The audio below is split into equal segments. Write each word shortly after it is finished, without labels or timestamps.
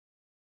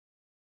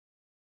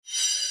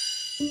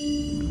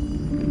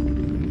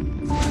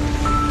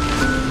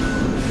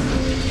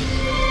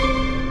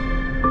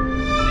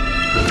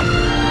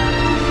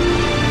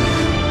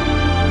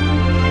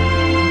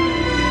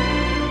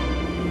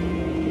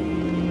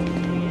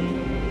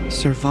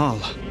Serval.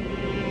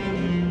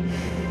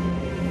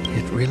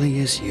 It really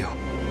is you.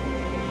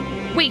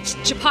 Wait,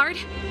 Gepard,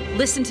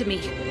 listen to me.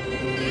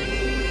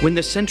 When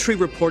the sentry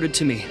reported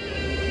to me,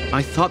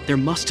 I thought there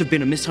must have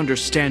been a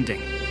misunderstanding.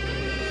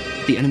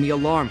 The enemy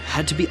alarm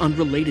had to be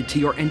unrelated to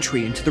your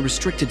entry into the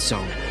restricted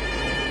zone.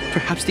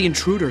 Perhaps the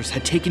intruders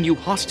had taken you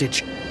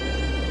hostage.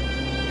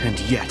 And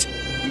yet...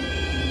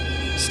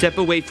 Step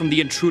away from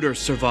the intruders,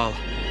 Serval.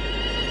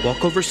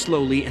 Walk over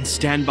slowly and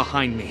stand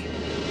behind me.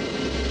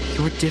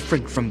 You're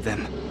different from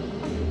them.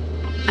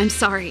 I'm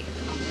sorry.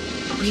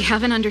 We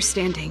have an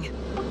understanding.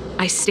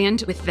 I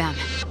stand with them.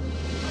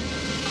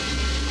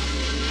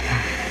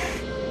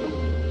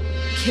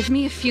 Give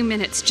me a few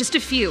minutes, just a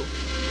few.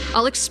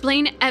 I'll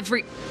explain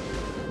every...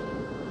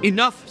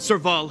 Enough,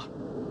 Serval.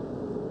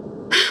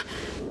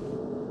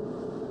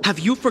 Have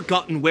you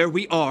forgotten where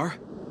we are?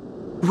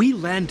 We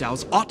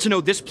Landaus ought to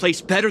know this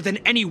place better than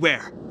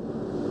anywhere.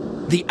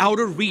 The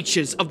outer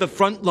reaches of the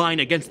front line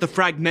against the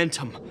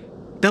Fragmentum.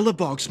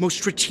 Belobog's most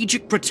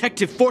strategic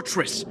protective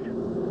fortress.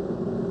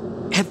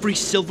 Every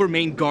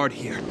Silvermane guard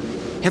here,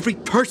 every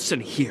person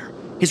here,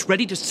 is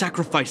ready to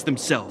sacrifice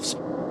themselves.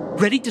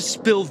 Ready to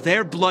spill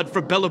their blood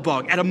for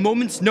Belobog at a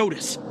moment's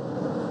notice.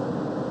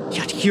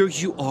 Yet here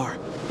you are,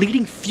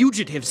 leading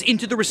fugitives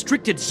into the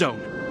restricted zone.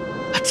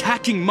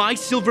 Attacking my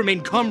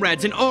Silvermane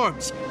comrades in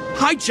arms.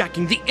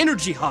 Hijacking the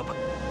energy hub.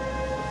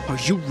 Are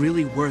you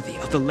really worthy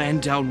of the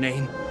Landau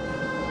name?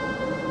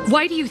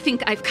 Why do you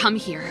think I've come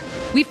here?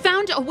 We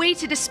found a way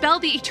to dispel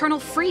the eternal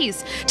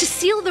freeze, to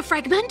seal the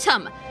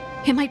Fragmentum.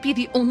 It might be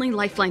the only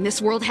lifeline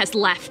this world has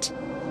left.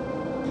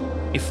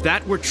 If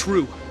that were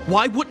true,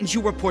 why wouldn't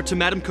you report to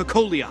Madame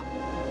Cocolia?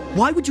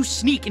 Why would you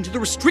sneak into the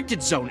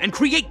restricted zone and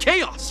create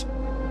chaos?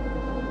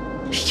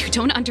 You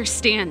don't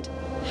understand.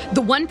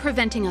 The one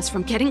preventing us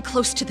from getting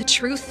close to the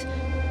truth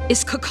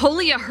is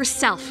Cocolia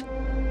herself.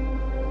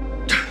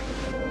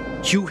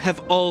 You have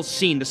all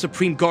seen the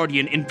Supreme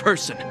Guardian in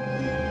person.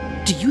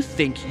 Do you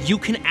think you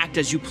can act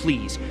as you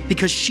please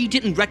because she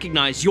didn't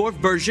recognize your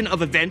version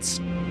of events?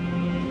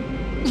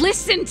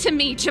 Listen to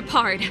me,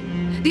 Gepard.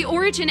 The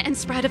origin and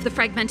spread of the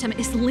Fragmentum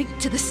is linked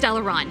to the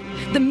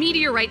Stellaron. The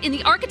meteorite in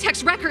the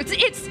Architect's records,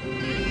 it's...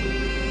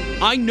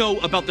 I know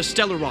about the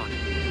Stellaron.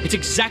 It's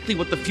exactly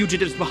what the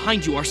fugitives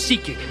behind you are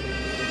seeking.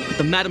 But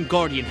the Madam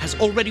Guardian has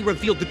already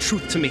revealed the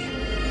truth to me.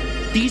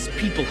 These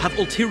people have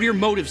ulterior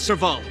motives,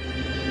 Serval.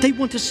 They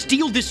want to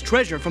steal this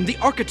treasure from the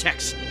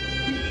Architects.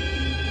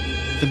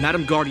 The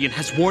Madam Guardian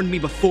has warned me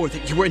before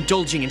that you were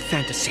indulging in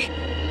fantasy,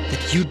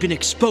 that you'd been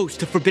exposed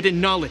to forbidden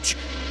knowledge,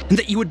 and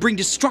that you would bring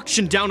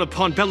destruction down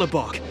upon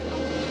Belobog.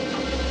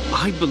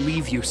 I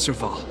believe you,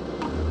 Serval.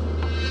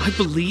 I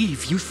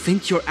believe you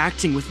think you're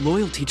acting with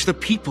loyalty to the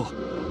people.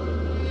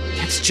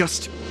 It's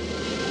just...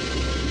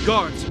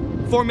 Guards,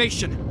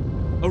 formation.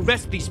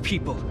 Arrest these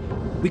people.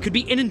 We could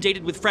be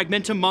inundated with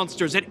Fragmentum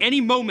monsters at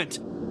any moment.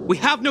 We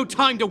have no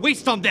time to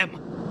waste on them.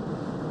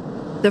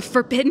 The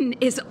forbidden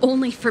is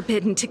only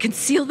forbidden to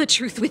conceal the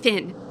truth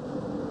within.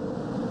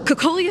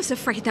 Cocolia's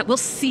afraid that we'll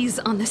seize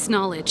on this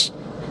knowledge,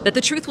 that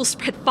the truth will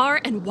spread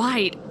far and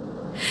wide.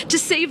 To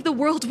save the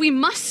world, we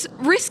must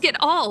risk it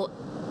all.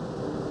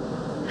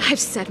 I've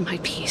said my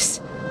piece.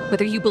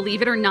 Whether you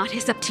believe it or not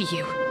is up to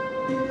you.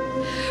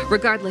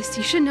 Regardless,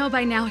 you should know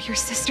by now your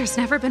sister's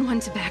never been one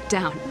to back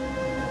down.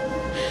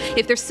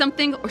 If there's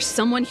something or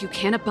someone you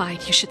can't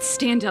abide, you should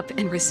stand up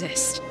and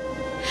resist.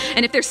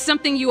 And if there's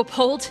something you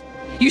uphold,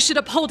 you should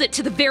uphold it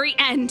to the very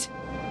end.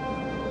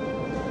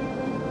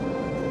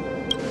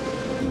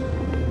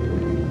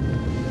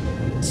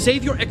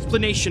 Save your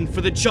explanation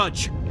for the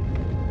judge.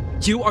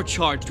 You are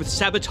charged with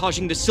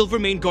sabotaging the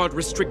Silvermane Guard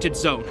restricted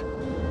zone.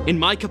 In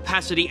my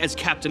capacity as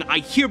captain, I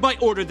hereby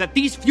order that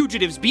these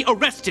fugitives be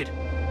arrested.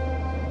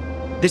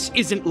 This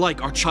isn't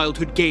like our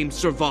childhood game,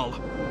 Serval.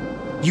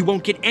 You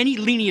won't get any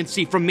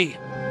leniency from me.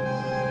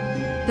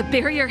 The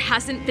barrier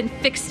hasn't been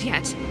fixed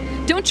yet.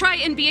 Don't try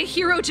and be a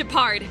hero,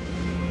 Gepard.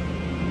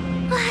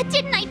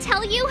 Didn't I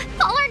tell you?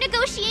 All our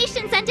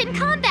negotiations end in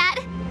combat.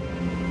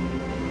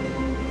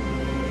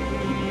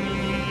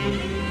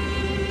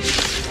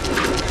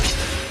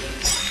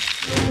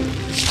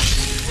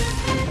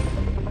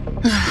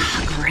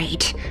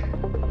 Great.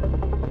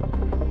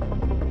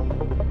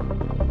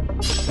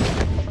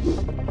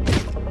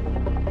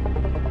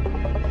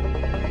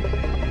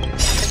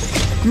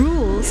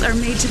 Rules are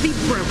made to be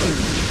broken.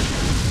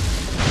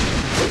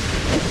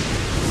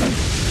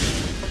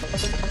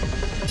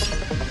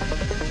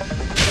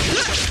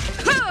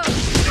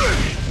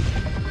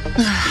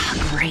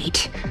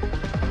 Great.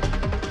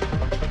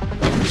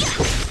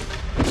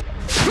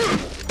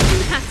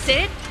 That's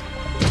it?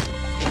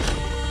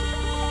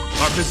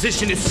 Our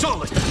position is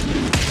solid.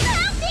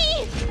 Help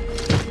me!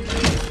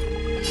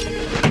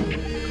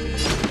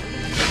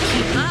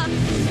 Keep up.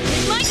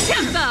 My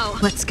tempo!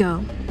 Let's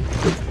go.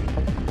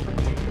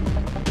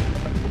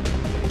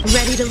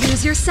 Ready to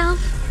lose yourself?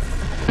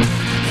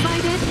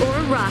 Fight it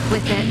or rock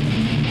with it.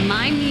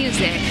 My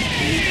music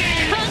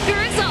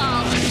conquers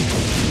all.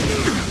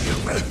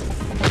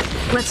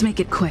 Let's make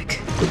it quick.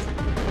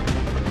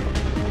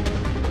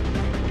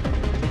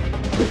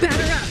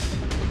 Batter up.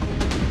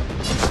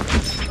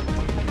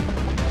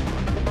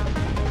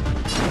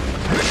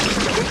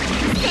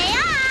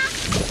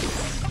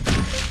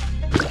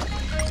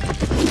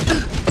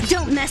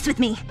 Don't mess with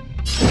me.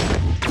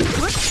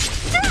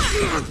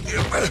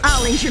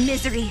 I'll end your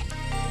misery.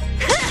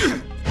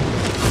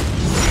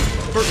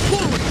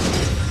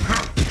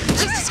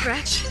 Just a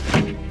scratch.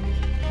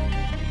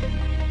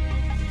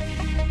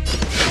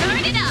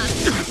 Turn it up!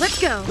 Let's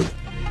go.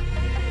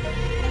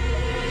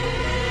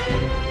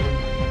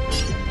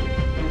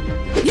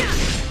 Yeah!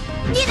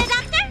 Need a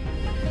doctor?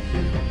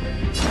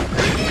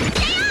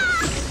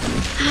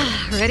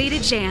 Ready to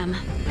jam.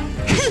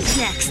 Who's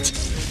next?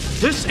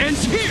 This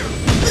ends here!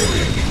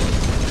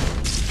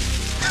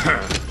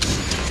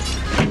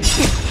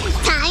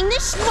 Time to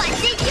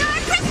schwatz in your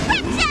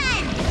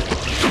prescription!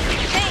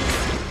 Thanks.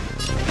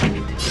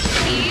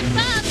 Keep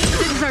up!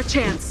 This is our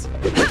chance.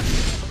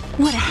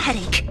 What a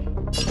headache.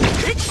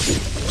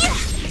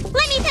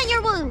 Let me tend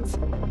your wounds.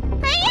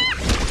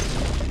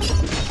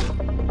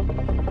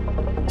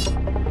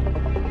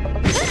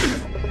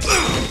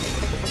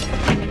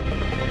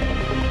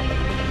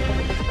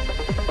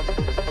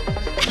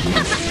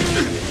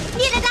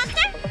 Need a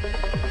doctor?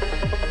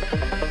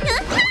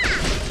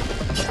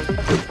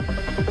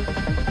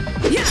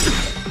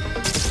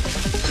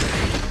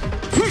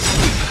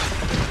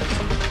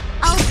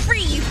 I'll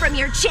free you from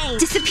your chain.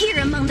 Disappear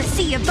among the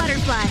sea of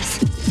butterflies.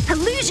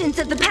 Illusions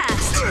of the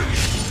past.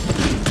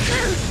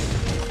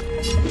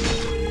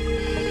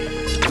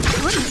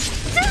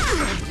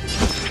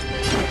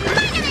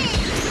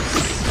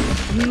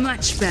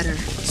 Much better.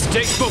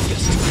 Stay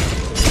focused.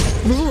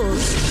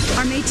 Rules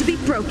are made to be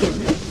broken.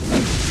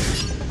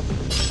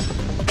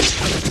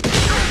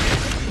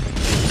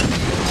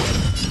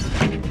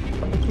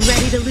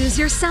 Ready to lose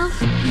yourself?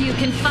 You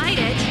can fight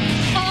it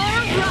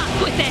or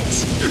rock with it.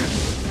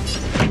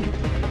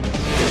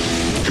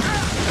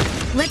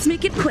 Let's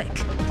make it quick.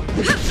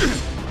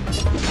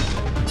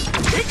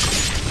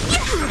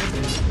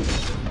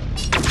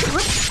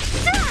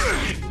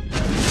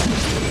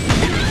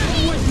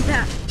 Wasn't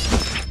that?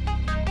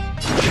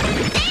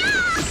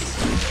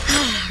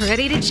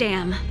 Ready to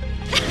jam.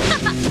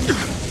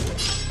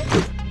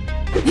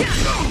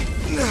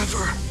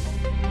 Never.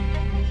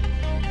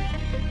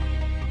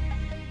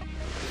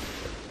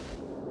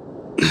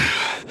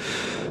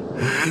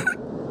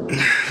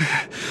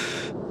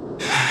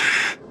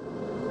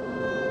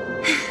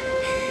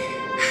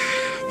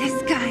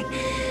 This guy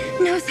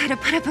knows how to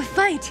put up a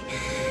fight.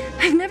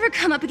 I've never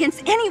come up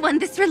against anyone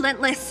this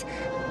relentless.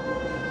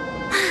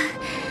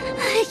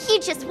 He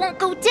just won't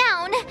go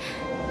down.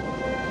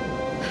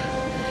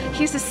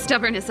 He's as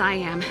stubborn as I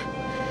am.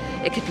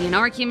 It could be an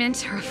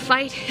argument or a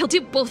fight. He'll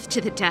do both to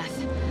the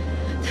death.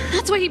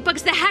 That's why he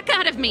bugs the heck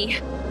out of me.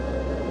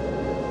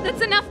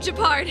 That's enough,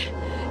 Japard.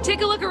 Take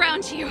a look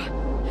around you.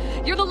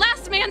 You're the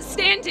last man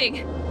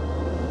standing.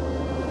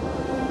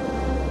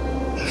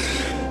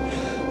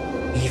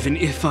 Even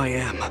if I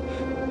am,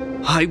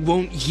 I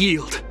won't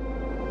yield.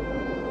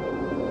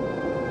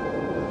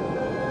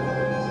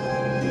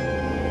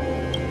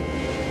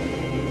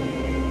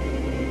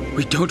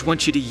 We don't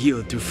want you to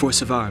yield through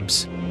force of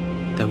arms.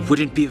 That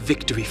wouldn't be a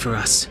victory for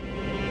us.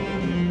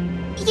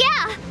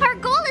 Yeah, our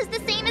goal is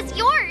the same as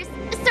yours,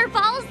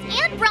 Serval's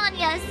and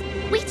Branya's.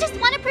 We just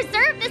want to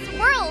preserve this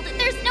world.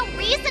 There's no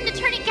reason to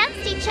turn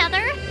against each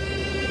other.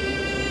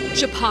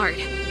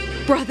 Japard,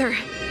 brother,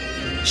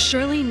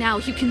 surely now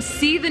you can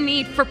see the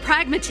need for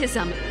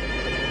pragmatism.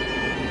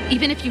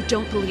 Even if you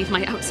don't believe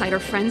my outsider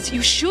friends,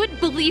 you should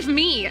believe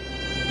me.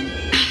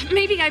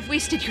 Maybe I've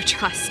wasted your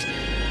trust.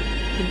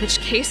 In which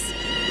case,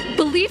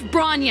 believe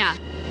Branya.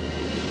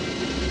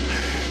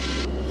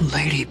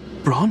 Lady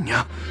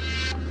Branya?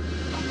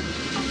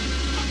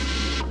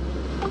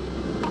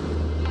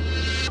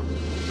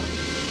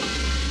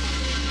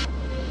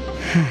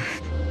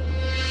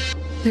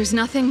 There's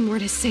nothing more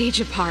to say,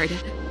 Japard.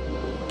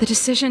 The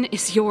decision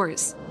is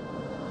yours.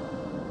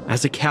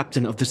 As a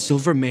captain of the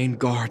Silver Mane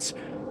Guards,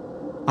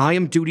 I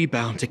am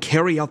duty-bound to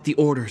carry out the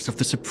orders of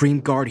the Supreme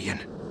Guardian.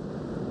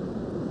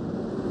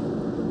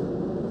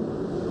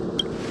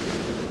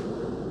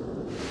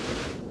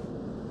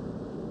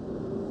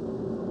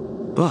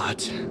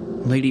 But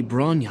Lady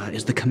Branya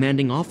is the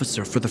commanding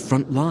officer for the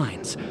front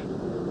lines.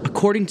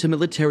 According to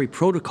military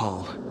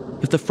protocol,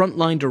 if the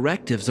frontline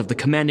directives of the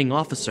commanding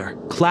officer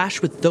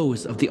clash with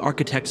those of the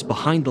architects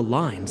behind the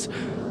lines,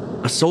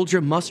 a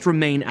soldier must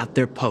remain at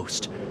their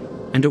post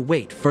and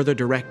await further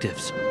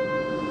directives.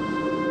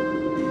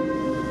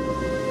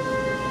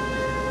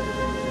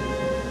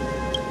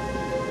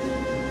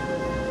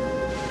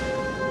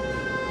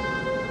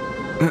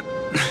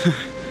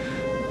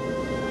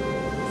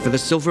 For the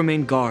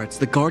Silvermane Guards,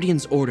 the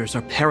Guardian's orders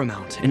are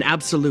paramount and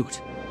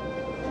absolute.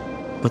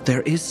 But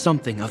there is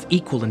something of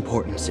equal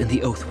importance in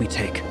the oath we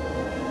take.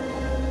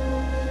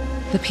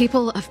 The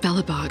people of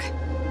Belobog.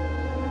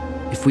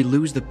 If we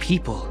lose the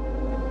people,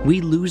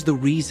 we lose the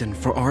reason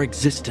for our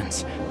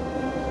existence.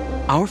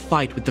 Our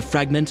fight with the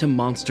Fragmentum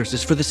monsters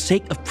is for the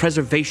sake of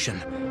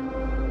preservation.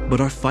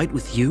 But our fight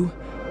with you,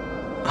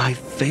 I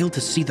fail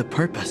to see the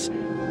purpose.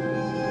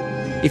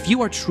 If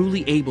you are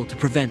truly able to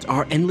prevent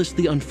our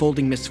endlessly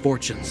unfolding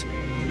misfortunes,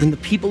 then the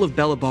people of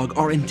Belobog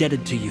are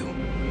indebted to you.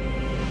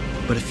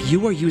 But if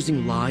you are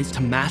using lies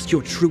to mask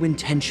your true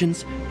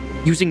intentions,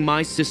 using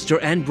my sister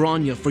and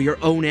Bronya for your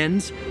own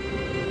ends,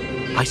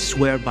 I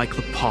swear by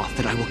Klepoth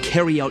that I will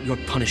carry out your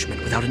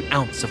punishment without an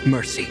ounce of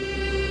mercy.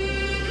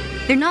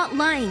 They're not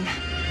lying.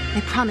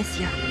 I promise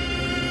you.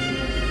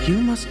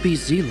 You must be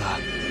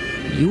Zila.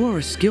 You are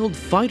a skilled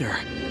fighter.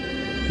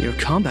 Your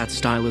combat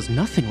style is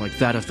nothing like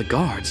that of the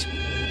guards.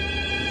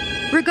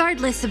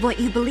 Regardless of what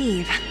you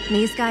believe,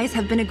 these guys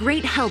have been a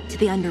great help to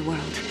the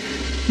underworld.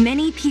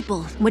 Many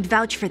people would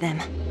vouch for them.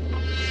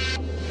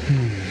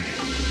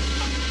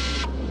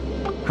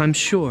 I'm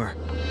sure.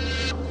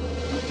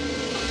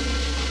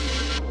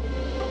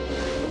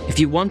 If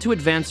you want to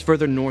advance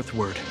further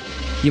northward,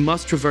 you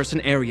must traverse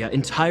an area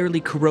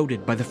entirely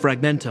corroded by the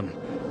Fragmentum.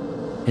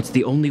 It's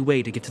the only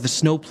way to get to the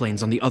snow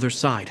plains on the other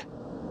side.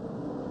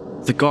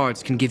 The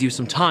guards can give you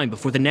some time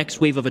before the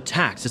next wave of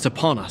attacks is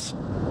upon us.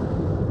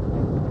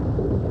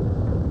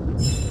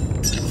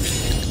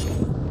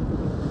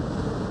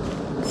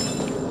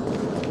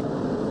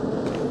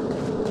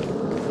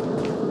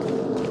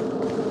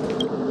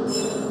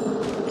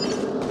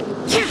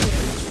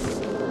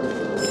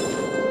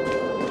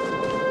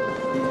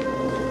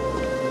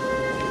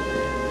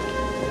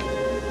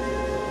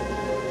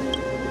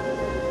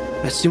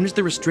 As soon as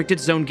the restricted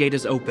zone gate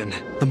is open,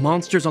 the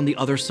monsters on the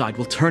other side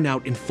will turn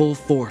out in full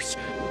force.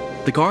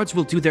 The guards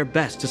will do their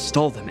best to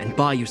stall them and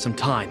buy you some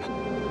time.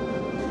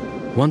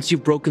 Once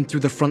you've broken through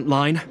the front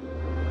line,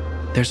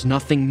 there's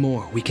nothing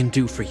more we can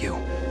do for you.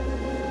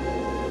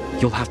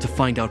 You'll have to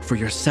find out for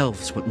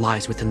yourselves what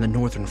lies within the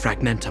northern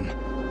Fragmentum.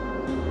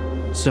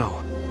 So,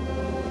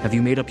 have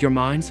you made up your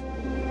minds?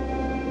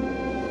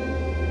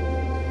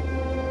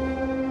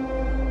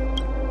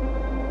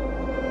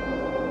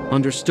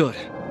 Understood.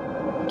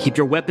 Keep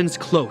your weapons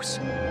close.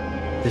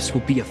 This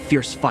will be a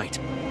fierce fight.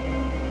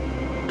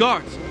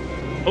 Guards,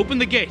 open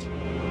the gate.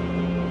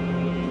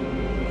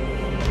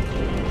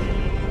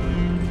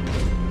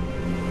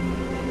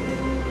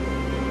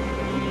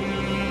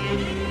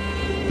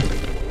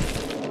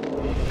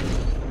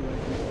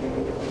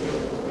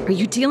 Are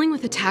you dealing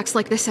with attacks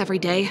like this every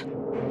day?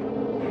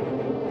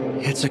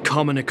 It's a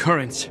common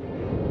occurrence.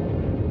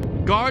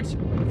 Guards,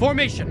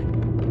 formation!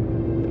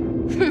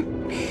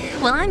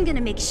 Well, I'm gonna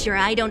make sure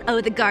I don't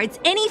owe the guards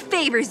any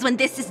favors when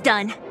this is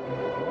done.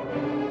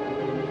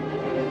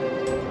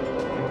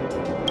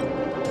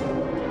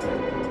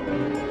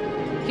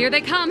 Here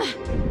they come!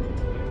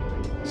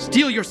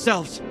 Steel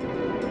yourselves!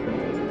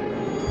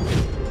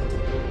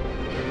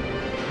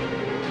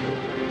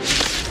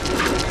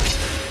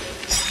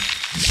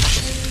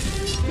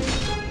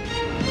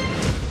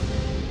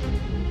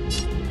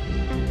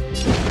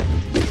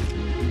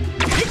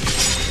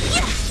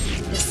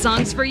 This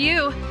song's for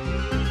you!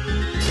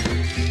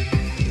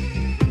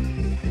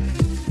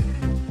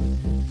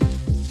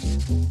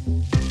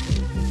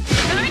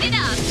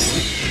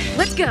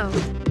 Let's go!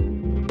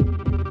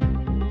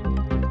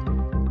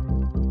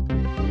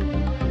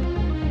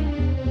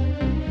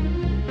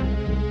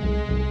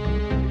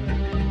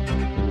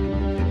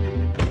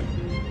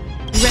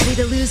 Ready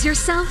to lose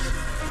yourself?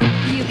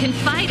 You can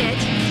fight it,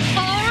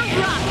 or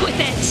rock with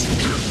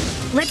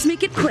it! Let's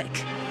make it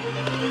quick.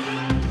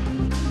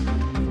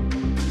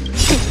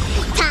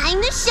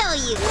 Time to show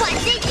you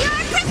what's in your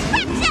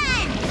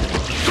prescription!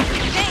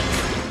 Thanks.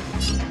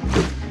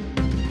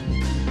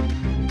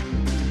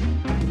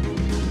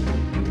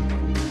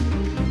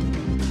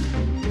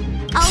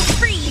 I'll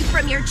free you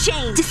from your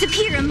chain.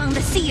 Disappear among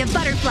the sea of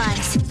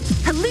butterflies.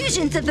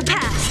 Illusions of the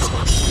past.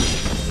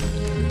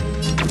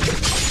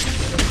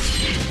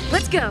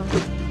 Let's go!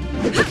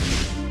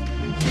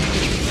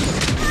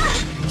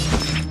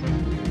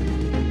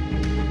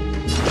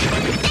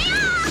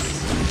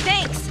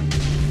 Thanks.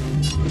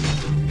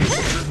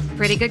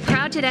 Pretty good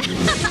crowd today.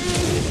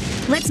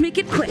 Let's make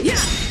it quick.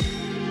 Yeah!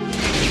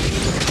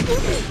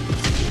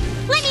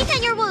 Let me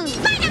tend your wounds!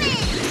 Vitamin!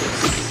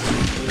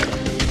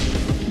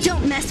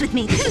 Don't mess with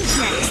me. Who's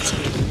next?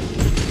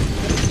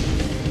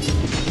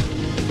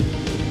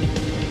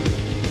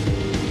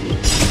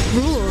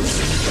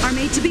 Rules are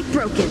made to be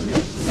broken.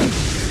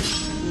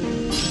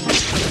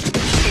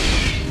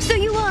 So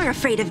you are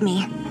afraid of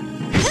me.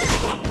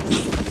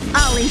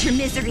 I'll end your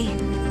misery.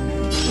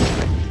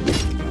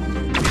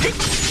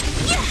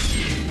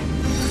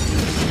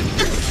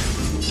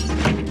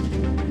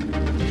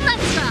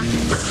 Let's rock!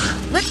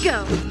 Let's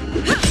go!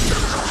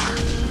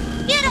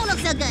 You don't look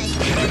so good!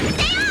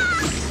 Stay off!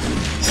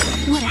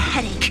 What a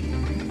headache.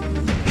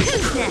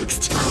 Who's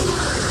next?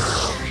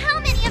 How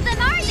many of them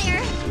are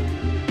there?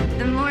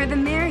 The more the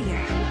merrier.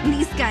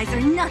 These guys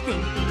are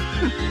nothing.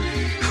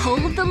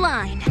 Hold the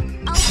line.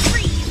 I'll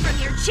free you from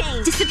your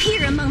chain,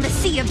 disappear among the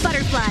sea of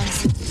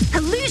butterflies.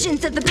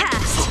 Illusions of the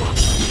past.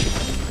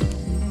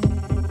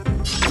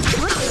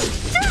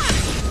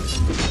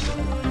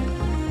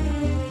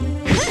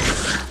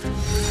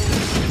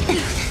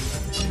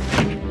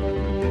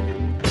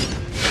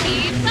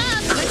 Keep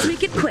up! Let's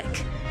make it quick.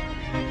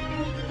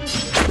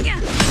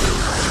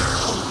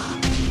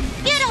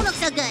 You don't look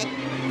so good.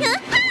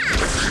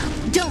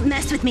 Don't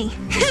mess with me.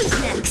 Who's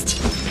next?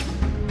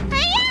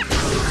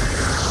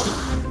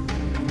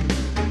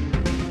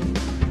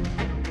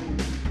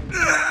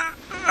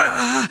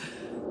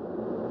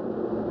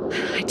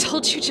 I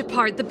told you,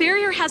 Japard, the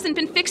barrier hasn't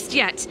been fixed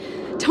yet.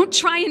 Don't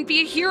try and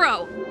be a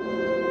hero.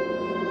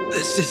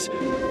 This is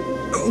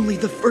only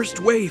the first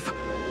wave.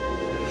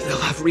 They'll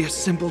have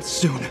reassembled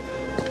soon.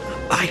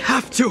 I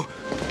have to.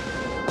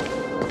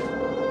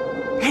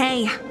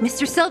 Hey,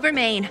 Mr.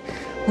 Silvermane,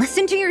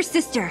 listen to your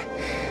sister.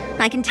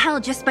 I can tell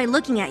just by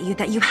looking at you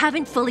that you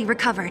haven't fully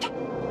recovered.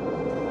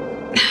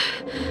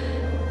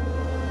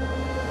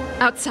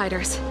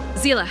 Outsiders.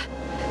 Zila,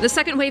 the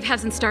second wave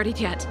hasn't started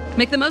yet.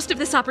 Make the most of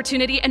this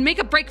opportunity and make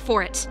a break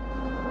for it.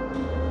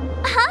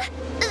 Huh?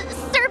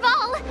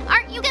 Serval,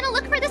 aren't you gonna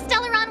look for the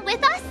Stellaron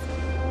with us?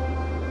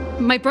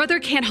 My brother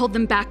can't hold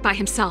them back by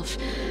himself.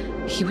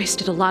 He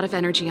wasted a lot of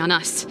energy on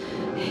us.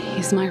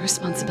 He's my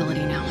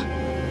responsibility now.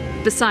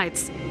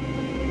 Besides,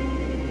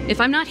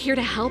 if I'm not here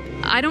to help,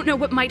 I don't know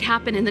what might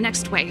happen in the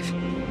next wave.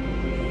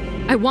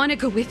 I want to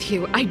go with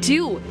you. I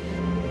do.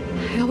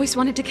 I always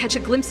wanted to catch a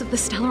glimpse of the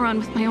Stellaron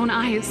with my own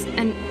eyes,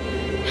 and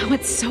now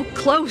it's so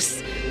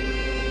close.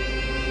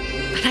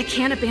 But I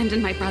can't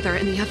abandon my brother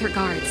and the other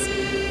guards.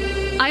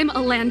 I'm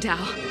a Landau.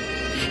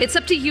 It's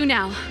up to you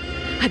now.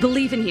 I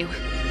believe in you.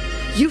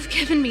 You've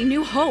given me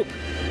new hope.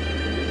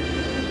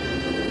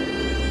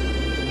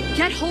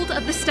 Get hold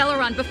of the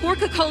Stellaron before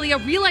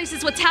Cocolia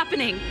realizes what's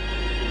happening.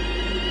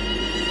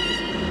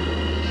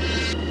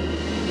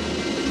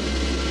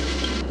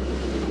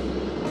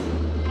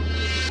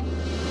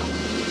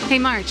 Hey,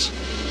 March.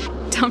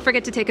 Don't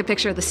forget to take a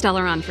picture of the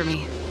Stellaron for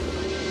me.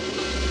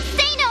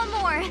 Say no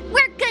more!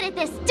 We're good at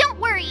this, don't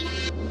worry!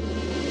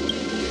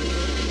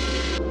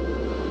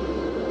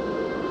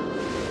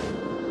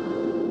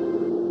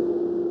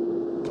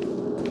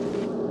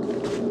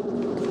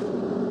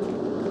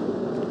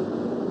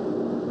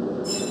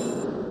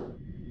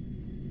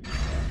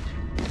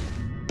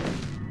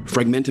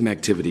 Fragmentum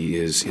activity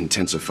is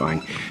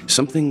intensifying.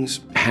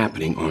 Something's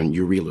happening on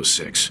Urilo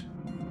 6.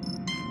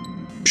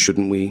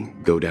 Shouldn't we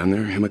go down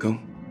there, Himiko?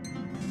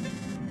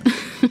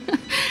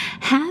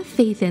 Have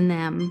faith in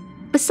them.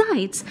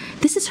 Besides,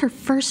 this is her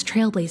first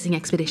trailblazing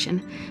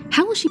expedition.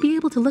 How will she be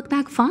able to look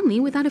back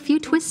fondly without a few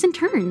twists and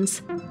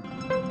turns?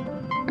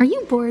 Are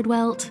you bored,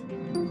 Welt?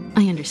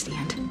 I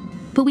understand.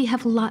 But we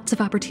have lots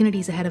of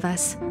opportunities ahead of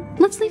us.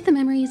 Let's leave the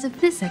memories of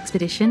this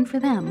expedition for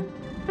them.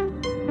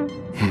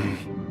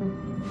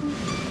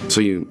 So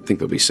you think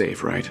they'll be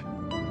safe, right?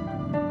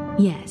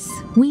 Yes,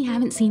 we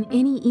haven't seen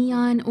any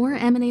Eon or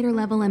Emanator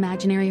level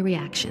imaginary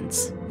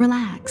reactions.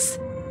 Relax.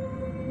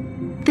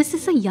 This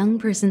is a young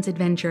person's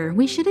adventure.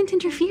 We shouldn't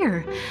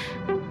interfere.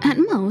 At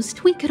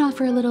most, we could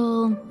offer a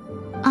little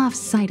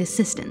off-site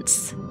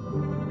assistance.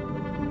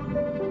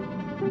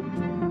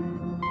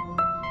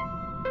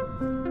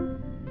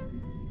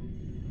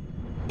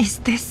 Is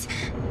this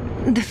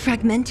the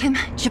Fragmentum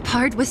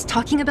Japard was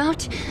talking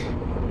about?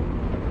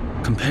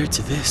 Compared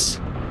to this,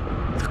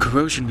 the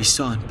corrosion we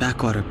saw in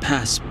Backwater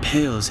Pass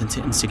pales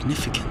into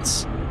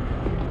insignificance.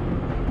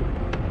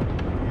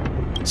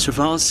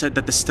 Serval said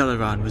that the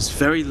Stellaron was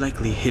very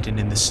likely hidden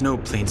in the snow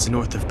plains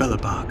north of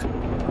Belobog.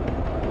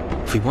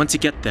 If we want to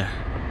get there,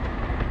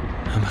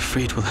 I'm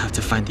afraid we'll have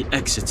to find the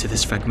exit to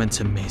this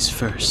Fragmentum maze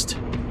first.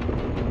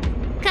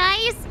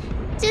 Guys,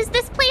 does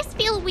this place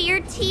feel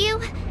weird to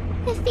you?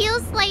 It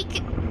feels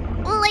like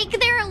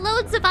there are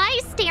loads of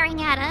eyes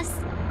staring at us.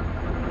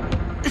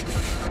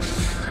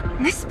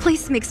 This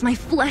place makes my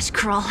flesh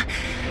crawl.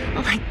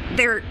 Like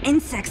there are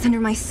insects under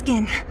my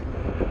skin.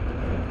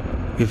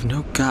 We have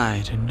no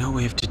guide and no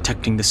way of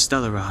detecting the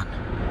Stellaron.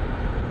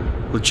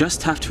 We'll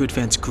just have to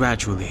advance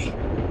gradually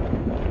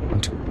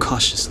and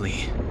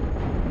cautiously.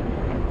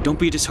 Don't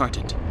be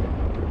disheartened.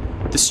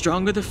 The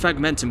stronger the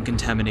Fragmentum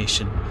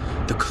contamination,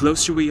 the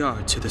closer we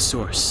are to the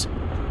source.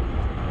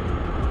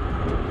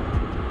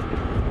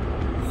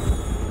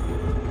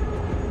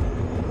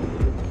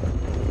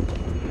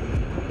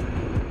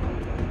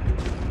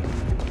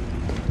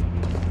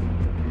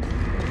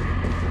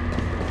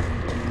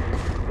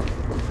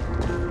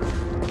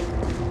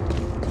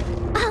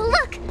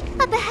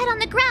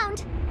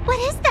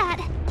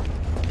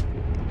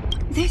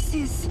 This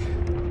is...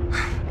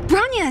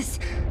 Bronya's!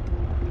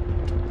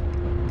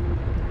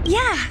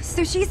 Yeah,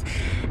 so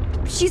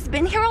she's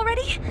been here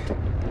already?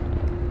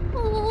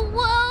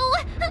 Whoa!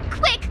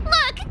 Quick,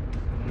 look!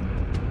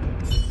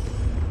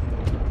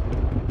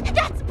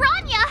 That's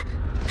Bronya!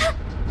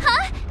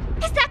 Huh?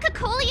 Is that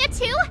Cocolia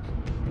too?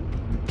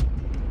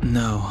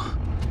 No,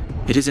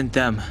 it isn't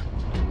them.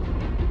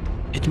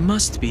 It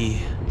must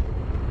be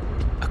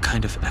a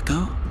kind of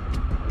echo?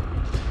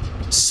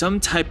 Some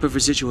type of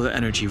residual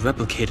energy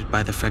replicated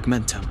by the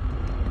fragmentum.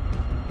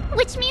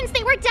 Which means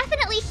they were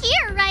definitely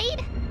here,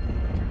 right?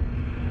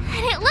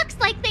 And it looks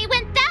like they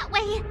went that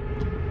way.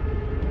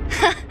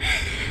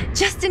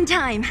 Just in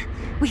time.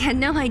 We had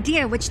no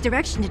idea which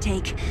direction to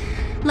take.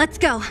 Let's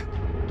go.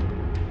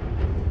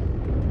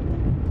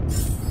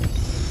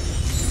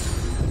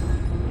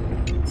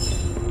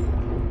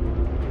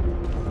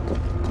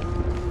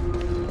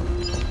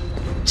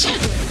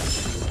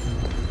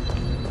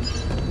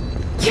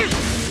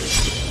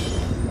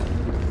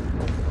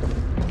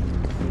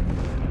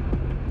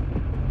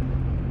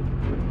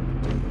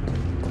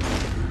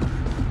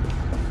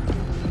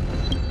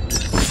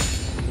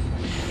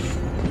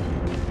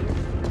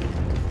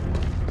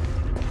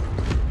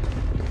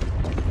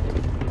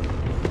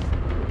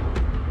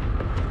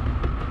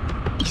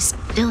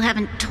 Still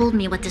haven't told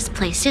me what this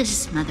place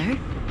is, Mother.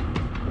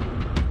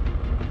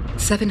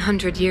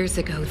 700 years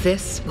ago,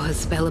 this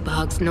was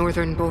Belobog's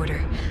northern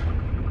border,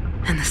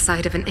 and the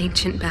site of an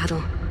ancient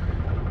battle.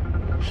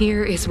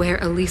 Here is where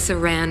Elisa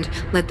Rand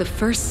led the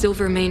first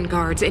Silvermane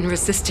Guards in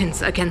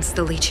resistance against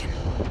the Legion.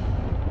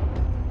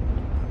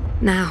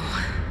 Now,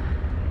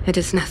 it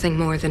is nothing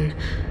more than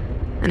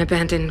an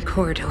abandoned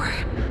corridor,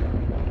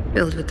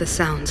 filled with the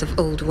sounds of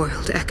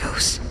old-world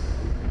echoes.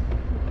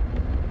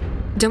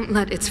 Don't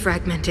let its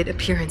fragmented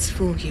appearance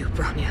fool you,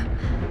 Bronya.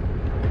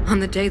 On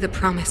the day the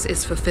promise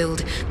is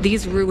fulfilled,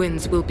 these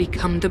ruins will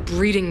become the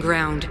breeding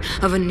ground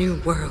of a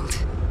new world.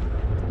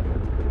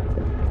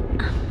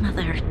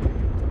 Mother,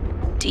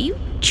 do you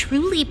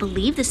truly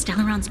believe the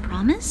Stellaron's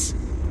promise?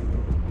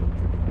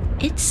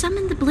 It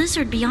summoned the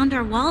blizzard beyond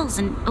our walls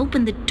and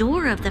opened the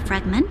door of the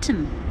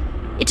fragmentum.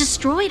 It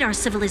destroyed our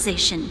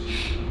civilization.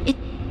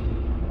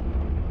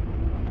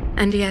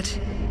 And yet,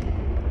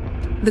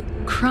 the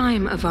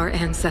crime of our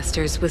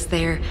ancestors was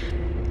their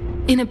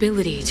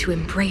inability to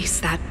embrace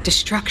that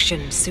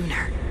destruction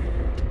sooner.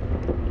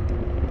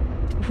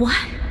 What?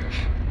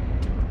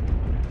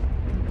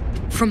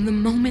 From the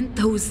moment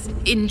those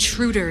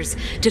intruders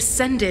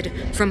descended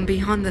from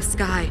beyond the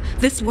sky,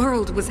 this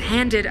world was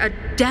handed a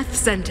death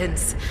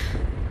sentence.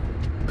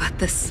 But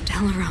the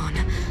Stellaron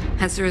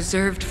has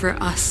reserved for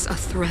us a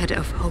thread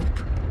of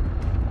hope.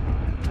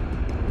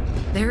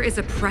 There is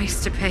a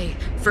price to pay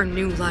for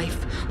new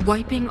life,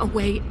 wiping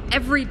away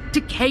every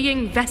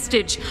decaying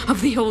vestige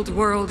of the old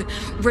world,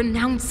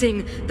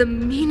 renouncing the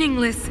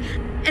meaningless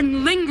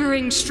and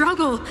lingering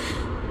struggle.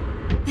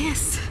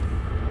 This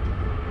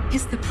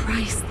is the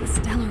price the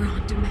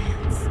Stellaron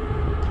demands.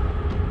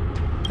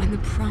 When the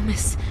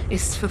promise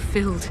is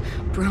fulfilled,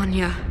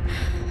 Bronya,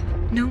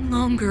 no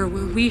longer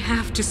will we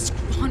have to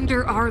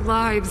squander our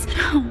lives.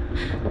 No.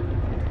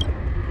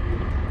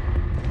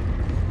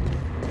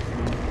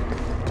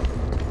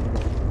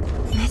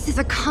 This is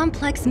a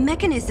complex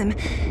mechanism.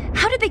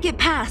 How did they get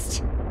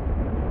past?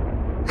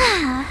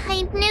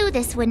 I knew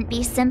this wouldn't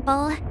be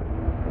simple.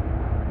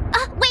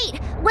 Wait!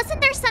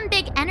 Wasn't there some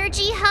big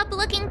energy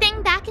hub-looking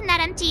thing back in that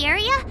empty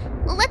area?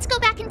 Let's go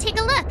back and take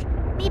a look.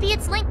 Maybe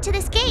it's linked to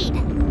this gate.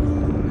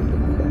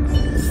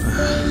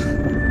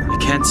 I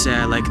can't say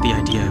I like the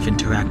idea of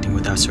interacting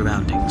with our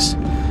surroundings,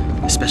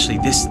 especially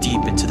this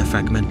deep into the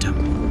fragmentum.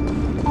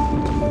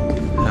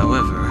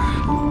 However...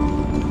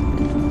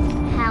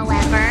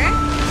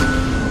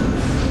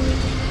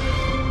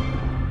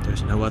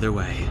 There's no other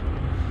way.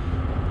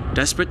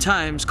 Desperate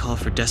times call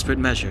for desperate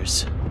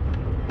measures.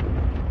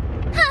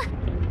 Huh!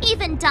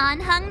 Even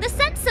Don Hung the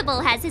Sensible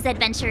has his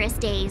adventurous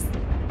days.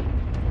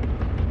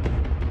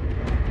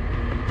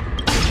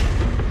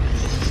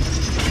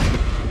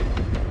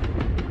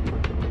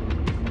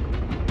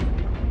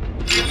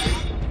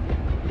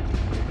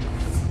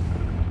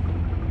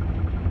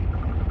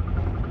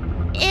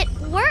 It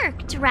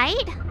worked,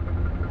 right?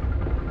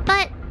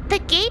 But the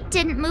gate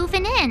didn't move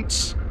an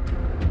inch.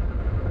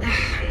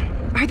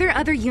 Are there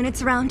other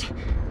units around?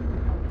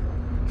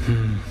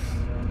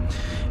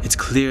 It's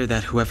clear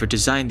that whoever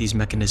designed these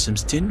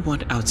mechanisms didn't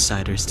want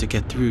outsiders to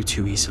get through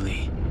too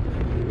easily.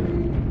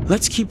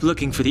 Let's keep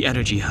looking for the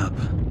energy hub.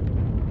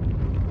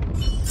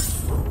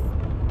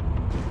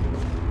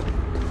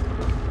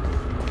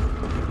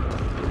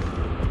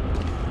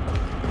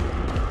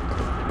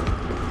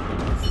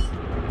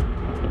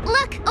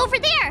 Look, over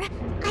there!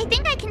 I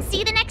think I can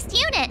see the next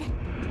unit.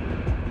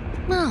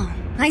 Oh,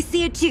 I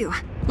see it too.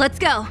 Let's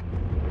go.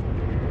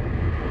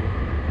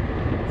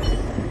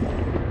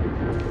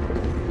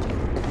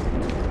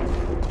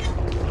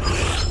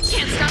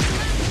 Can't stop.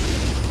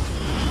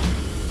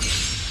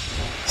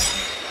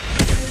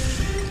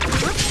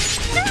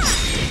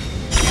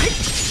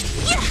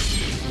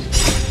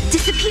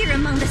 Disappear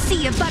among the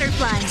sea of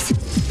butterflies.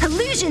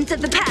 Illusions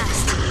of the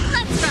past.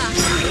 Let's rock.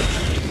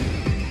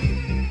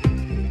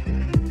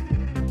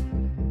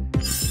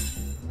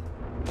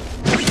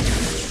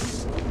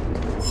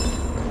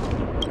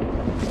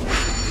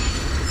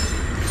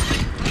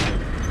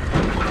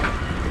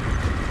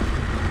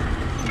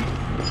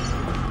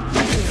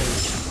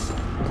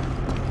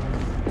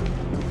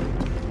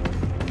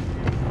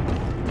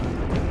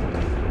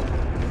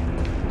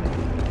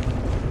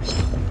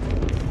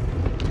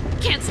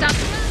 Can't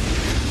stop.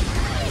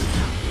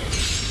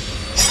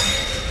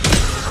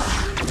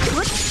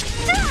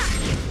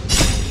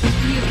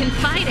 can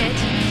fight it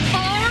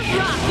or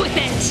rock with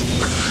it.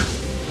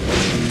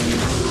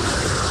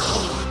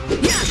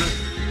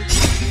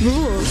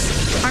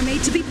 Rules are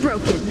made to be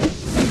broken.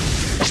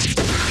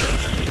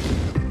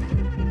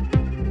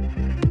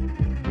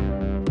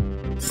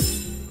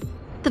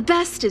 The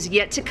best is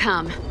yet to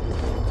come.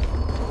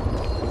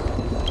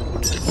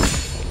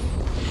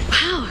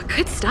 Wow,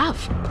 good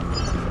stuff.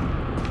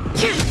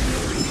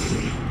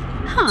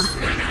 Huh.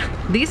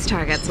 These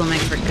targets will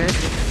make for good.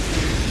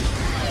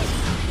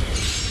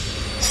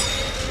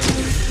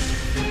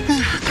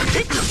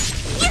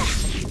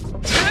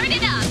 Turn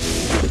it up!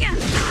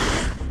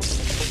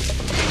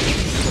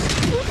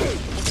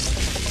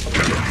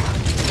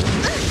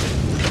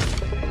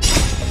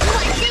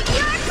 What's in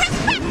your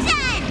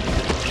prescription?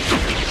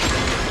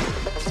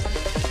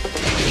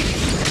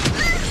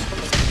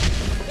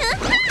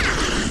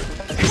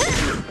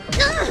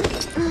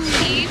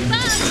 Keep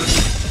up!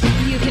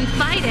 You can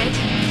fight it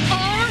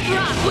or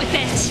rock with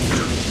it.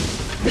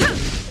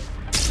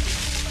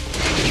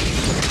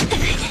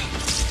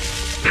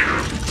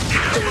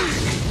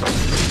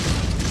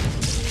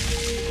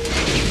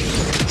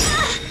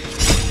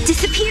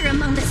 Disappear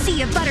among the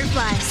sea of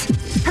butterflies.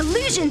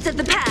 Illusions of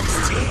the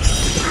past.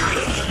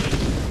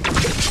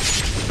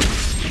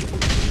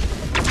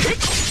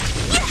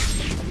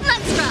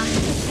 Let's rock!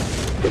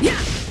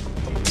 Yeah.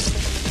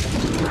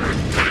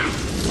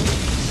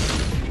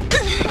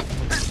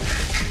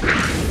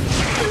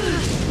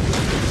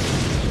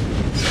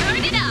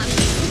 Turn it up!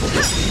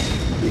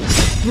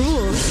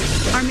 Rules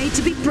are made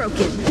to be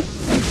broken.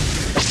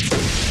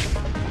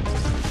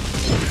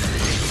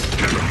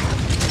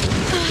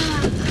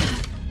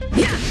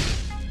 Yeah.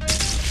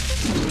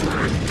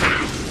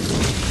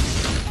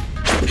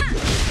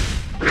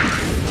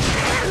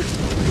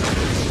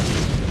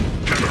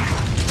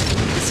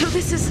 So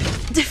this is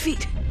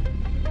defeat.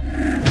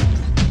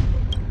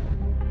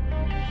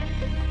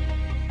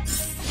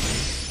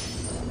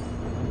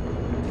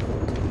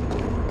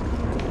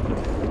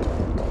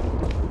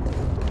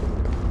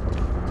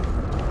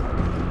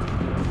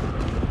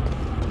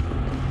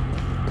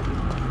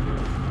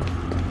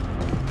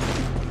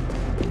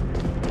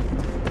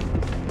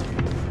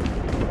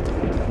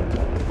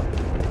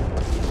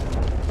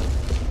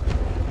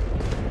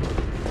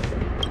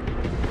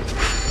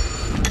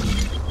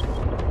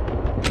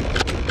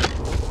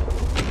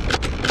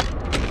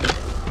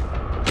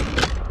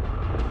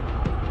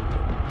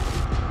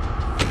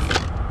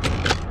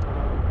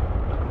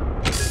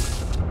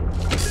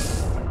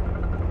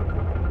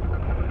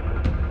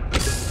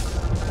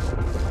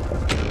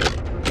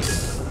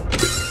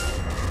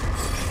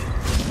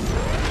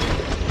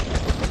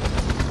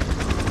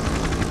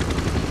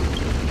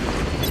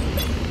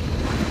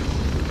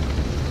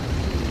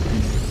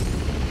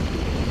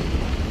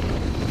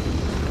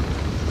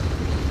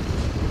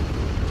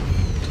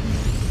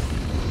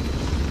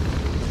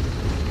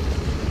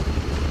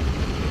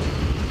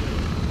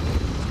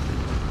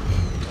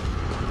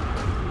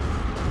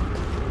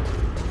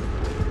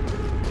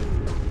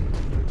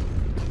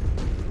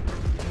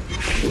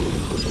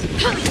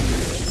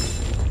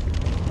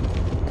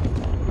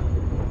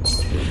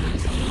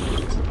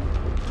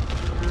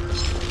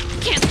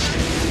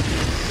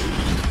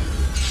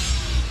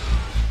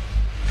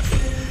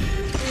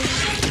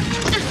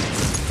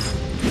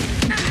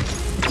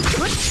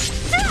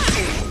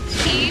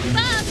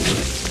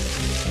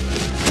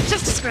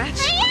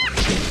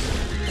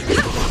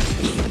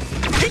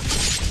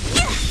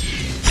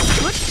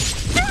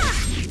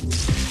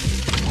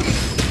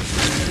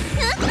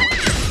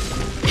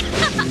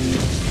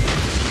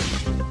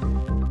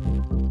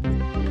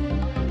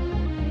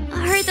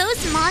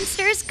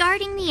 monsters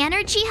guarding the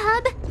energy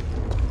hub?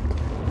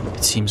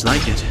 It seems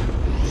like it.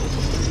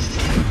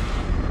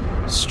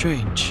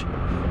 Strange.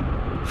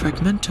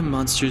 Fragmentum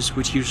monsters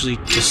would usually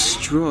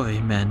destroy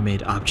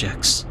man-made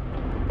objects.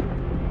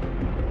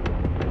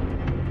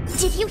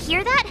 Did you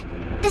hear that?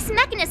 This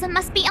mechanism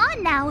must be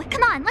on now.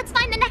 Come on, let's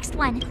find the next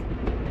one.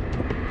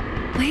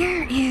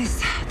 Where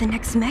is the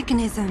next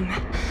mechanism?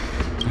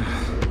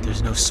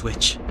 There's no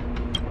switch.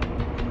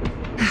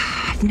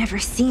 I've never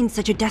seen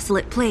such a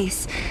desolate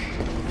place.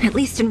 At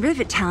least in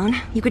Rivet Town,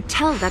 you could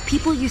tell that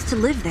people used to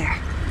live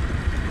there.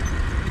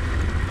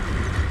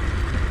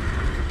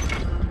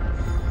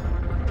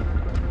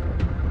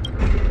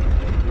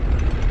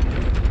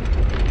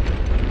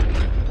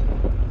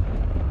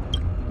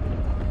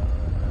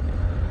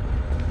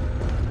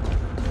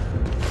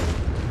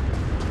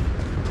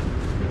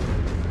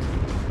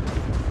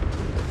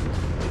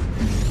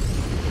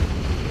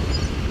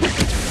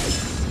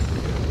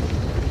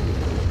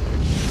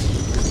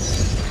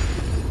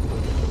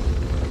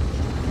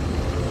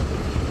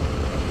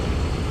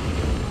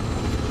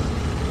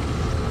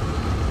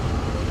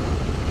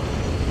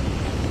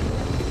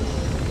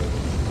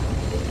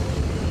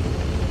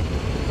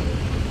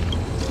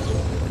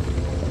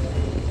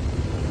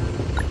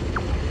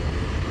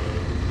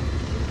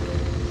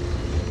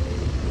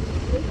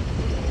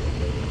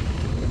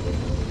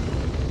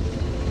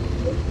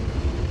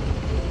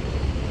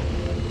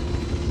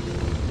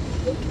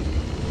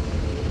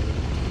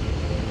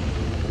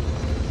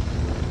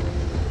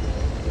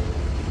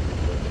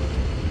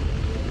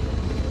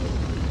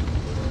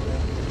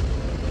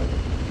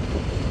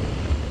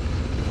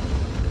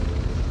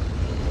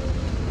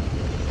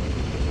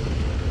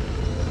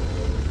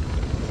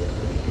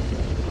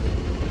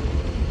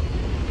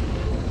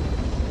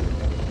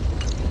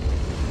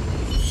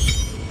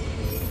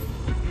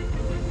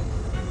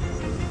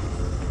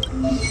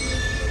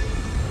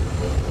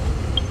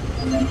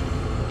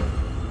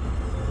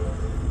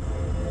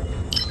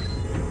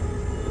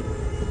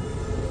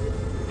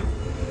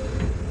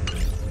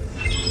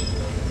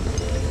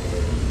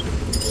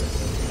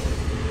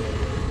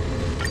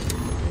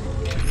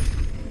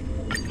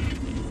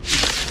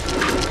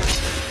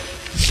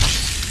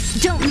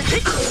 Don't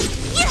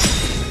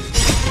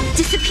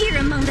disappear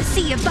among the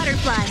sea of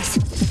butterflies.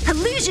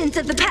 Illusions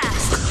of the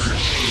past.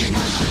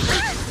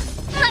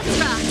 Let's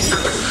rock!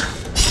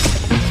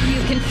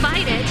 You can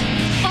fight it,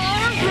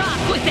 or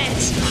rock with it!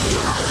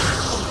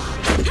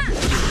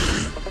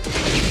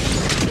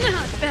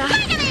 Not bad.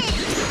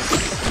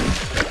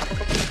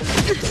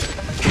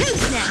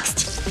 Who's next?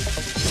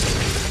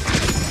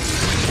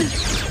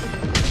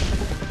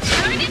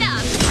 Turn it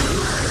up!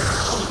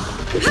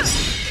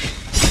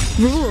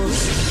 Rules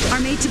are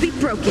made to be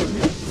broken.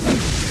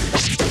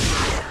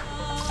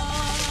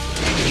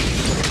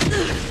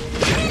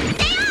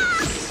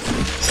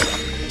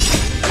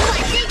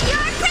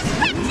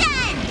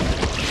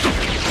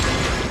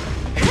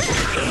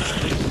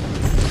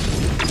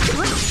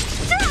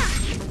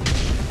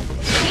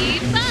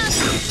 Keep up!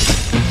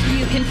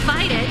 You can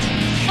fight it,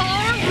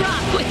 or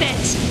rock with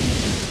it!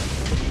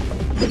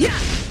 Yeah.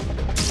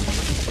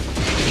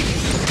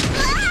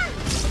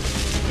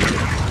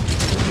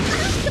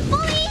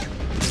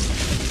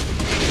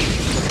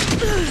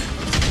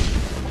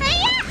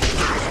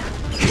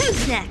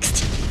 Who's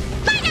next?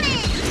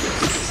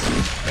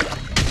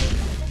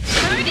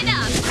 Turn it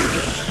up!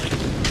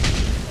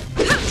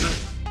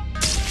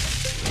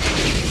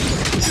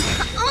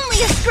 Only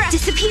a scrap.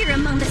 Disappear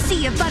among the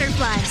sea of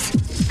butterflies.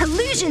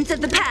 Illusions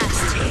of the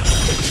past.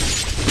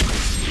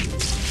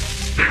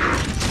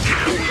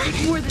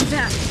 More than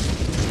that.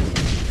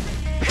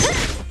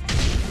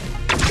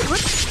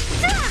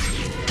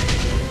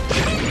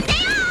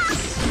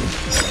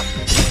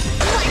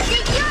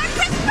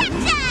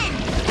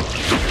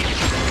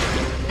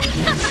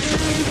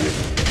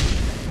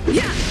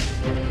 Yeah.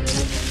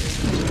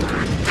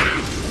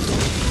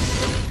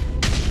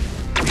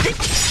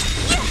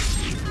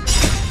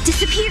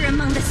 Disappear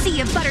among the sea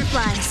of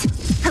butterflies.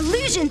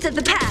 Illusions of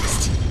the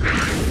past.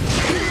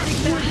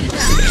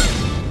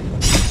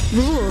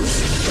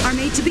 Rules are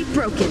made to be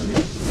broken.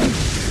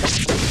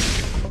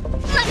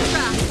 Let's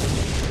rock!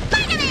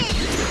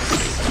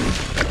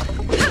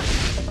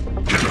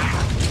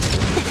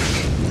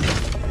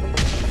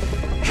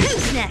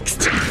 Who's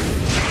next?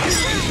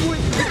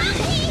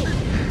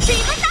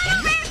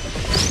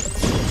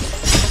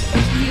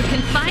 You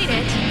can fight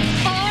it,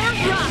 or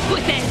rock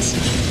with it!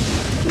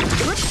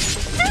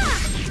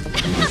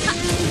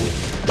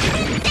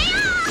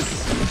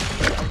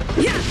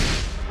 Yeah.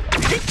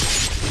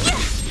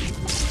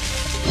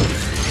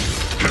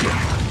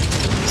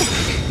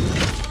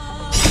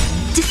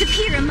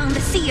 Disappear among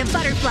the sea of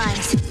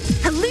butterflies.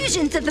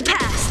 Illusions of the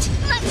past.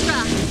 Let's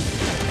rock!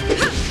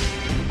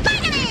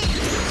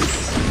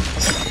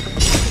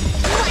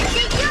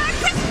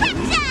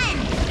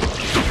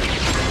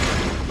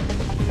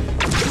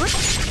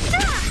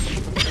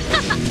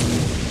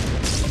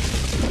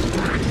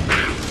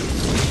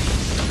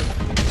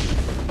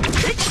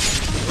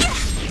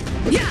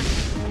 Yeah.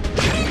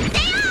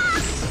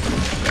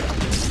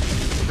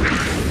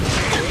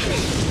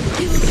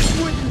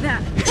 More than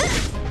that.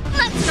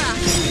 Let's rock!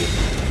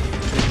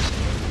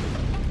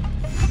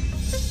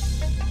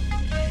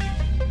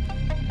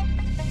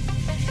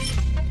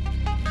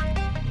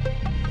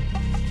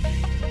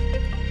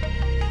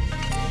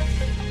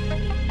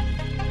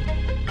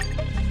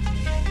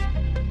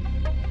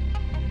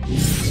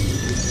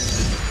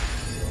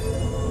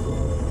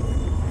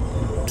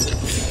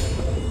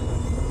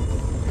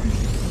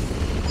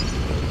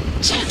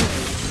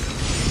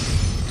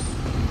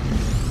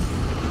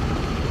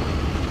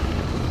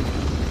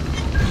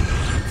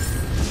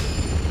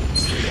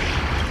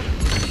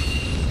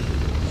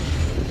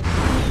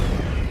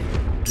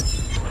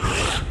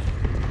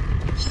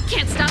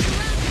 Can't stop the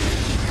run!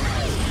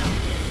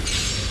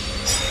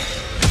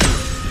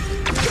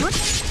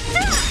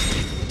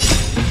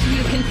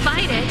 You can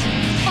fight it,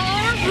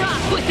 or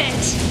rock with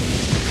it!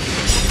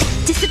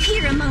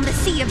 Disappear among the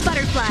sea of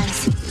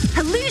butterflies.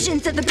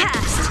 Illusions of the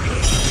past.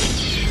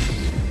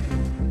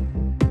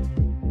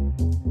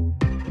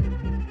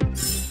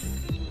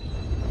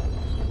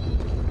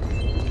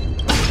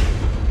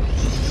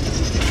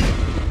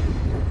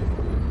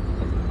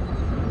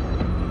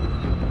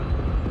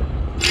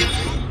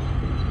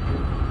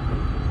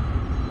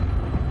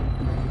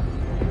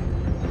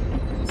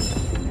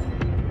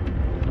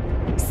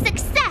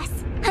 Success!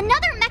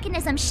 Another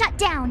mechanism shut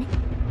down.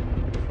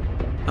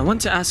 I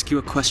want to ask you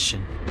a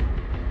question.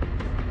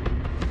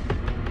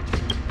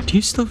 Do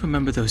you still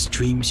remember those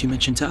dreams you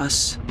mentioned to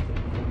us?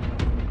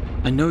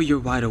 I know you're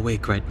wide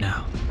awake right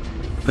now,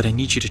 but I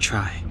need you to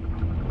try.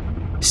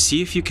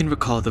 See if you can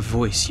recall the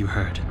voice you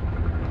heard.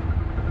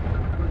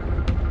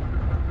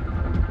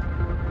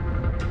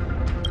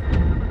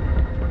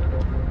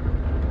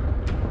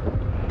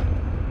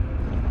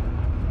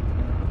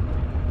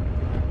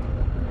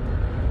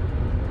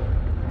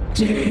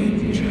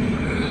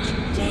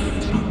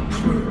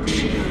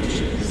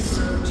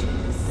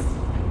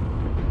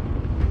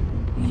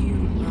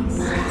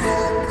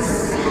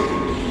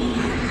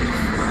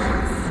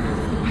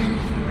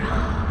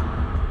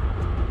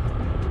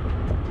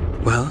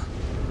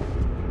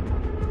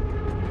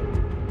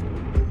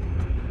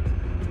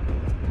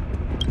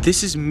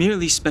 This is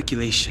merely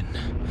speculation,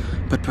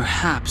 but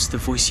perhaps the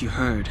voice you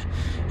heard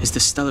is the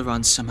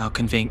Stellaron somehow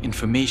conveying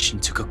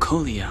information to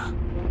Cocolia.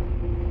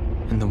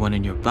 And the one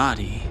in your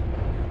body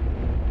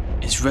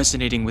is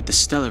resonating with the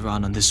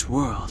Stellaron on this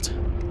world.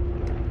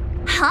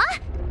 Huh?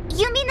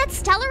 You mean that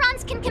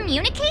Stellarons can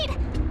communicate?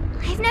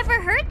 I've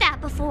never heard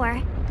that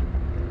before.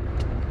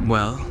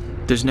 Well,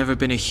 there's never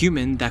been a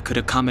human that could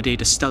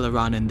accommodate a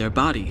Stellaron in their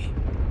body.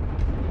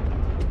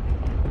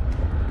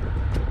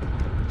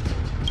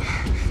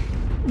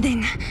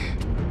 Then,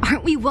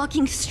 aren't we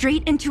walking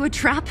straight into a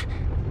trap?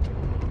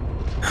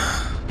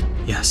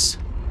 Yes.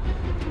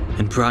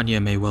 And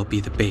Bronya may well be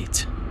the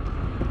bait.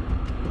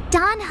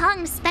 Don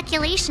Hung's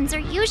speculations are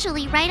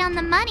usually right on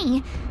the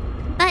money.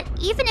 But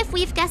even if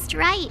we've guessed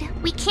right,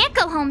 we can't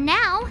go home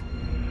now.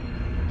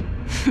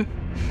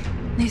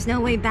 There's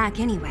no way back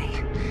anyway.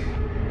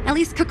 At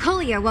least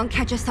Cocolia won't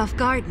catch us off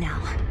guard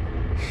now.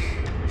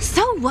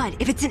 So what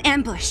if it's an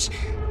ambush?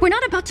 We're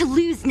not about to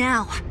lose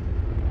now.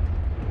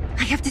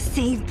 I have to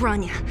save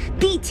Bronya,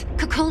 beat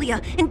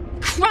Cocolia,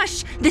 and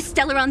crush this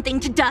Stellaron thing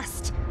to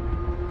dust.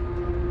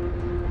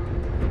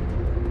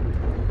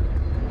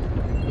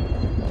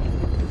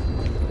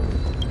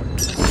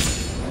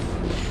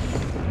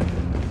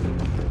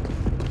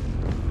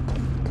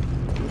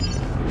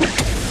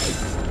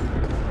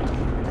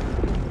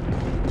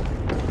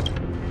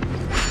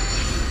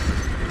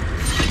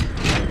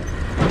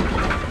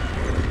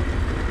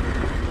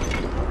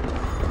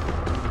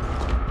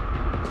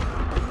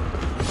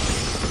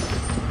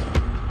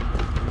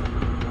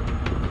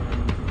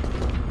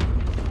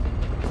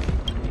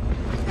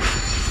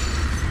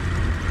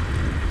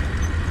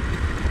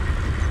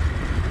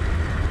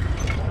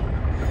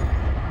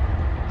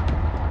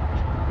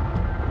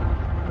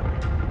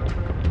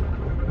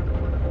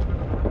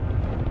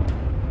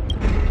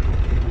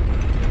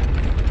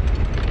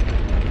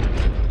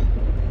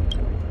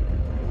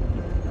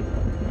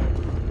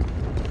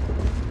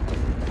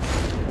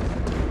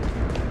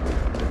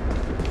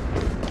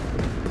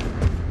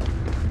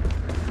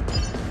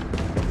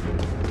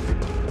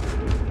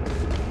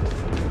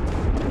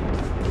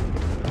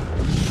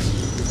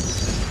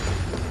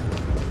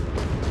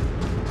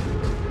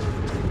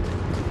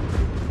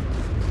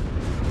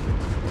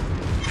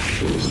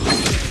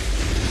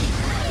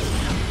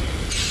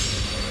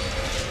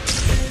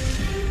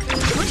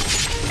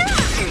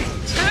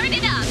 Turn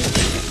it up!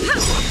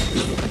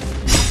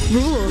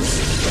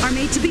 Rules are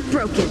made to be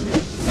broken.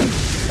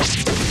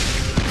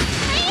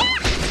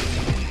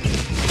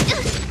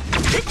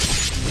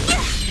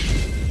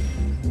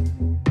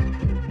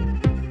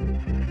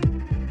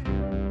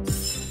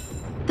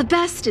 The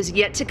best is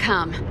yet to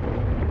come.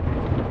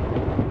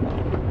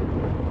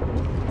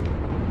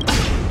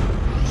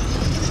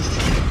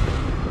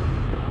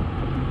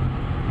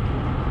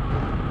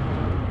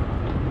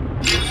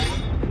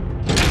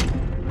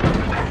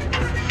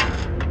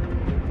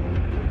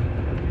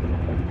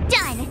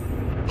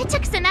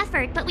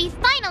 But we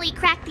finally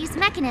cracked these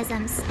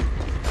mechanisms.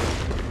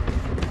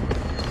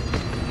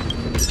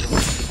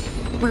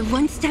 We're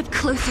one step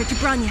closer to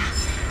Bronya.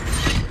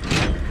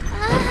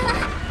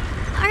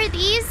 Are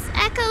these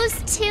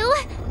echoes too?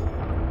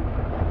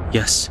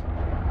 Yes.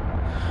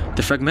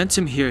 The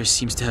fragmentum here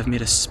seems to have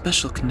made a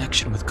special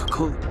connection with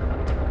Cocolia.